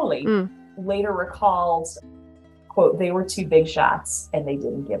Spagnoli, later recalled, quote, "They were two big shots and they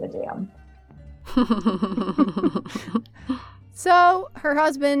didn't give a damn." So her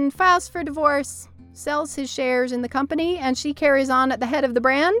husband files for divorce, sells his shares in the company, and she carries on at the head of the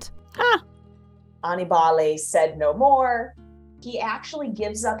brand. Annibale said no more. He actually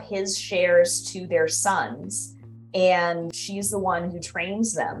gives up his shares to their sons, and she's the one who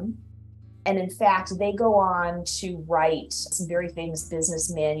trains them. And in fact, they go on to write some very famous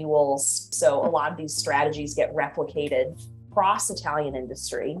business manuals. So a lot of these strategies get replicated across Italian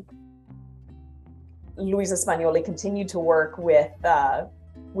industry. Luisa Spagnoli continued to work with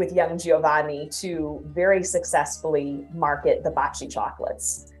with young Giovanni to very successfully market the Baci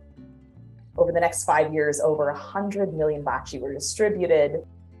chocolates. Over the next 5 years, over 100 million Baci were distributed.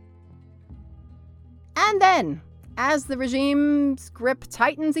 And then, as the regime's grip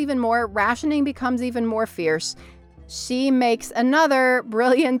tightens even more, rationing becomes even more fierce, she makes another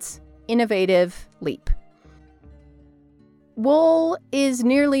brilliant, innovative leap. Wool is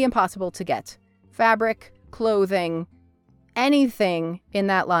nearly impossible to get. Fabric, clothing, anything in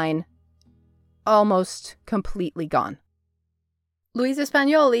that line, almost completely gone. Luisa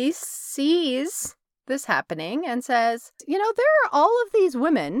Spagnoli sees this happening and says, there are all of these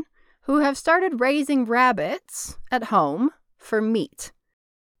women who have started raising rabbits at home for meat.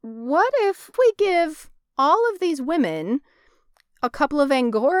 What if we give all of these women a couple of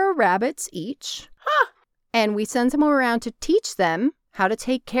Angora rabbits each, and we send someone around to teach them how to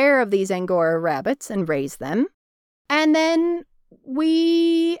take care of these Angora rabbits and raise them, and then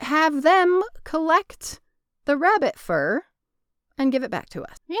we have them collect the rabbit fur and give it back to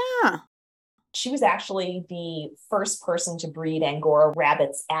us. Yeah. She was actually the first person to breed Angora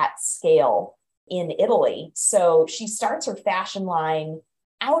rabbits at scale in Italy. So she starts her fashion line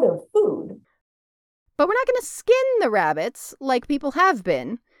out of food. But we're not going to skin the rabbits like people have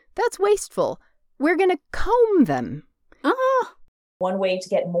been. That's wasteful. We're going to comb them. One way to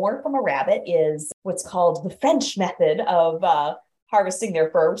get more from a rabbit is what's called the French method of harvesting their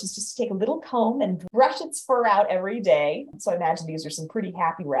fur, which is just to take a little comb and brush its fur out every day. So I imagine these are some pretty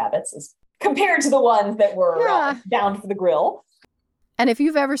happy rabbits as compared to the ones that were bound for the grill. And if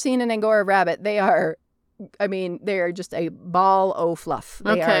you've ever seen an Angora rabbit, they are just a ball o' fluff.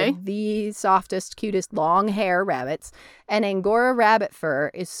 They are the softest, cutest, long hair rabbits. And Angora rabbit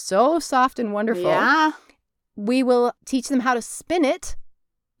fur is so soft and wonderful. Yeah. We will teach them how to spin it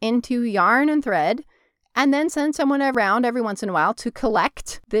into yarn and thread, and then send someone around every once in a while to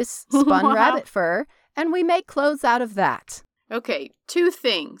collect this spun rabbit fur, and we make clothes out of that. Okay, 2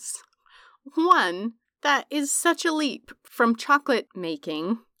 things. One, that is such a leap from chocolate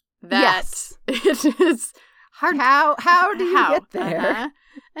making that it is hard. How do you get there?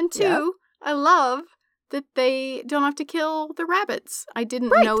 And 2, I love that they don't have to kill the rabbits. I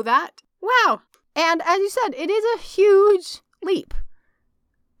didn't know that. Wow. And as you said, it is a huge leap.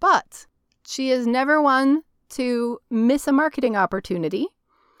 But she is never one to miss a marketing opportunity.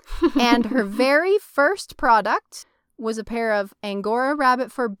 And her very first product was a pair of Angora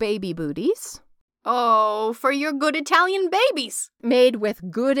rabbit fur baby booties. Oh, for your good Italian babies. Made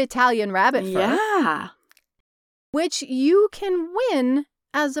with good Italian rabbit fur. Yeah. Which you can win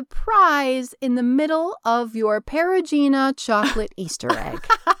as a prize in the middle of your Perugina chocolate Easter egg.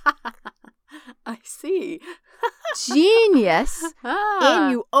 I see. Genius.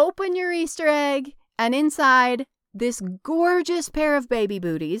 And you open your Easter egg, and inside, this gorgeous pair of baby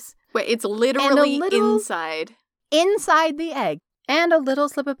booties. Wait, it's literally inside. Inside the egg. And a little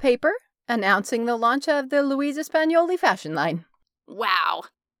slip of paper announcing the launch of the Luisa Spagnoli fashion line. Wow.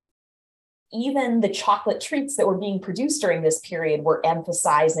 Even the chocolate treats that were being produced during this period were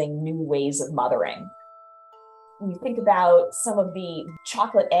emphasizing new ways of mothering. You think about some of the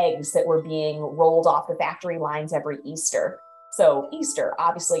chocolate eggs that were being rolled off the factory lines every Easter. So Easter,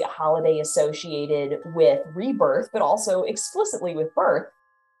 obviously a holiday associated with rebirth, but also explicitly with birth.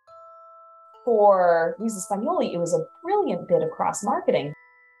 For Luisa Spagnoli, it was a brilliant bit of cross-marketing.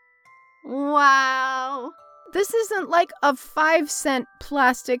 Wow. This isn't like a 5-cent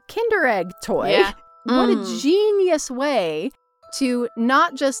plastic Kinder Egg toy. Yeah. What a genius way to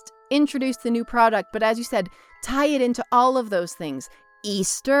not just introduce the new product, but as you said, tie it into all of those things.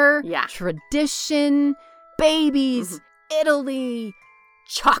 Easter, tradition, babies, Italy,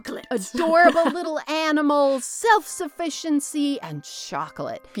 chocolate, adorable little animals, self-sufficiency, and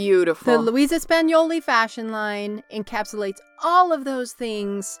chocolate. Beautiful. The Luisa Spagnoli fashion line encapsulates all of those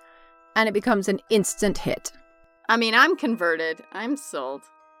things, and it becomes an instant hit. I mean, I'm converted. I'm sold.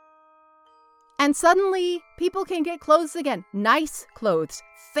 And suddenly, people can get clothes again. Nice clothes.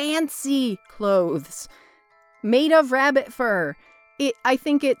 Fancy clothes. Made of rabbit fur. I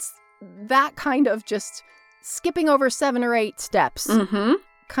think it's that kind of just skipping over 7 or 8 steps.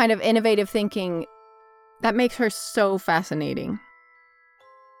 Kind of innovative thinking that makes her so fascinating.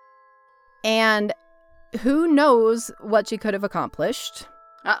 And who knows what she could have accomplished.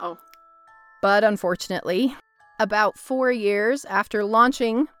 Uh-oh. But unfortunately, about 4 years after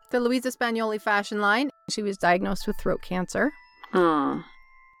launching the Luisa Spagnoli fashion line, she was diagnosed with throat cancer.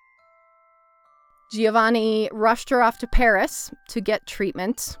 Giovanni rushed her off to Paris to get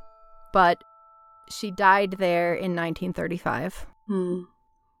treatment, but she died there in 1935.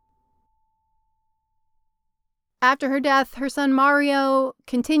 After her death, her son Mario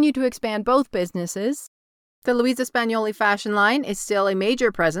continued to expand both businesses. The Luisa Spagnoli fashion line is still a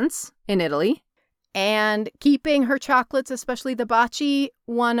major presence in Italy, and keeping her chocolates, especially the Baci,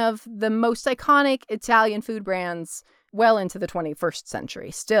 one of the most iconic Italian food brands well into the 21st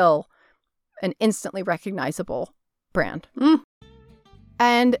century. Still an instantly recognizable brand.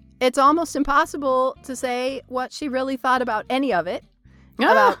 And it's almost impossible to say what she really thought about any of it.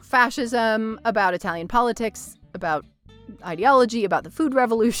 About fascism, about Italian politics, about ideology, about the food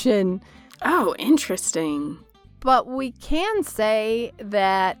revolution. Oh, interesting. But we can say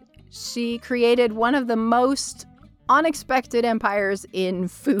that she created one of the most unexpected empires in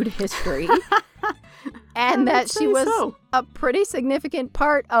food history. And that she was a pretty significant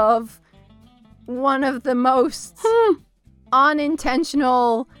part of one of the most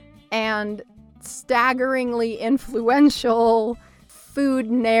unintentional and staggeringly influential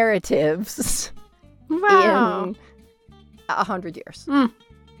food narratives in 100 years.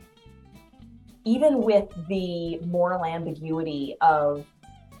 Even with the moral ambiguity of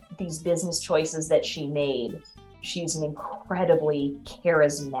these business choices that she made, she's an incredibly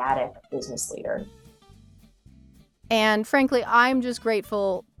charismatic business leader. And frankly, I'm just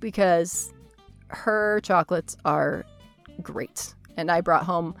grateful because her chocolates are great. And I brought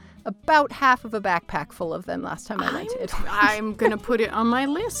home about half of a backpack full of them last time I went to Italy. I'm going to put it on my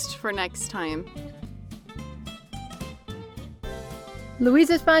list for next time.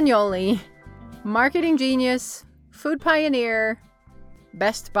 Luisa Spagnoli, marketing genius, food pioneer,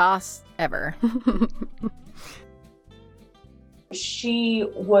 best boss ever. She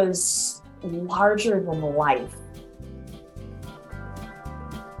was larger than life.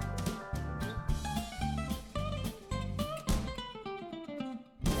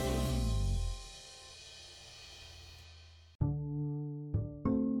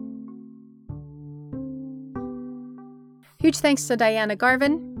 Huge thanks to Diana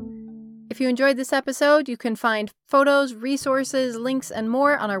Garvin. If you enjoyed this episode, you can find photos, resources, links, and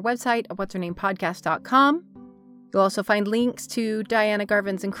more on our website at whatshernamepodcast.com. You'll also find links to Diana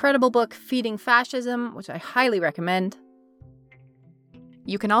Garvin's incredible book, Feeding Fascism, which I highly recommend.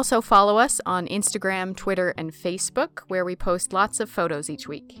 You can also follow us on Instagram, Twitter, and Facebook, where we post lots of photos each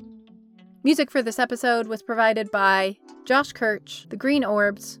week. Music for this episode was provided by Josh Kirch, The Green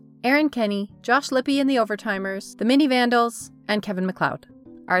Orbs, Aaron Kenny, Josh Lippy and the Overtimers, The Mini Vandals, and Kevin MacLeod.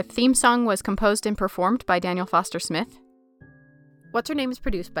 Our theme song was composed and performed by Daniel Foster Smith. What's Her Name is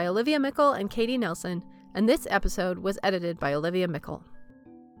produced by Olivia Mickle and Katie Nelson, and this episode was edited by Olivia Mickle.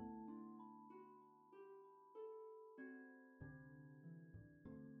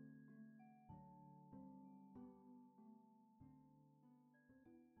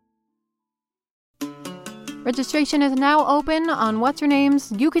 Registration is now open on What's Her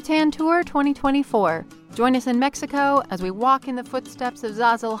Name's Yucatan Tour 2024. Join us in Mexico as we walk in the footsteps of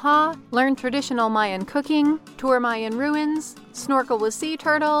Zazil Ha, learn traditional Mayan cooking, tour Mayan ruins, snorkel with sea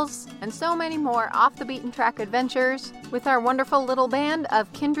turtles, and so many more off-the-beaten-track adventures with our wonderful little band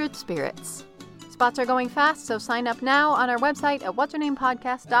of kindred spirits. Spots are going fast, so sign up now on our website at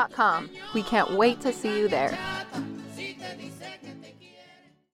whatshernamepodcast.com. We can't wait to see you there.